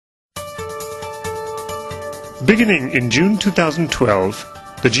Beginning in June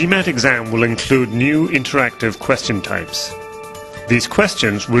 2012, the GMAT exam will include new interactive question types. These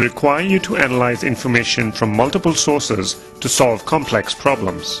questions will require you to analyze information from multiple sources to solve complex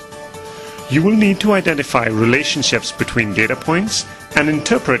problems. You will need to identify relationships between data points and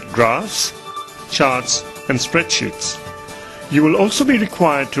interpret graphs, charts, and spreadsheets. You will also be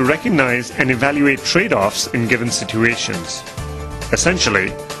required to recognize and evaluate trade-offs in given situations.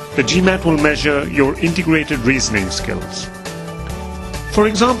 Essentially, the GMAT will measure your integrated reasoning skills. For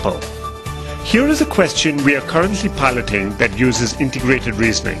example, here is a question we are currently piloting that uses integrated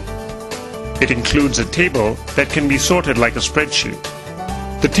reasoning. It includes a table that can be sorted like a spreadsheet.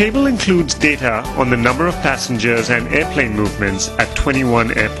 The table includes data on the number of passengers and airplane movements at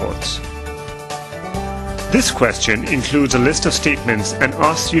 21 airports. This question includes a list of statements and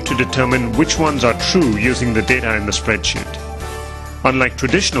asks you to determine which ones are true using the data in the spreadsheet. Unlike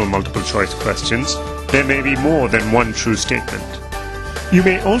traditional multiple choice questions, there may be more than one true statement. You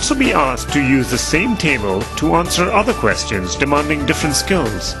may also be asked to use the same table to answer other questions demanding different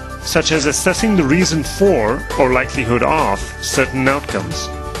skills, such as assessing the reason for or likelihood of certain outcomes.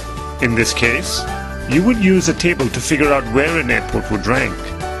 In this case, you would use a table to figure out where an airport would rank.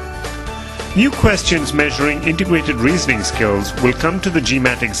 New questions measuring integrated reasoning skills will come to the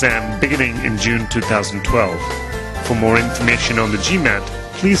GMAT exam beginning in June 2012. For more information on the GMAT,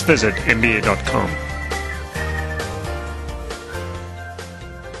 please visit mba.com.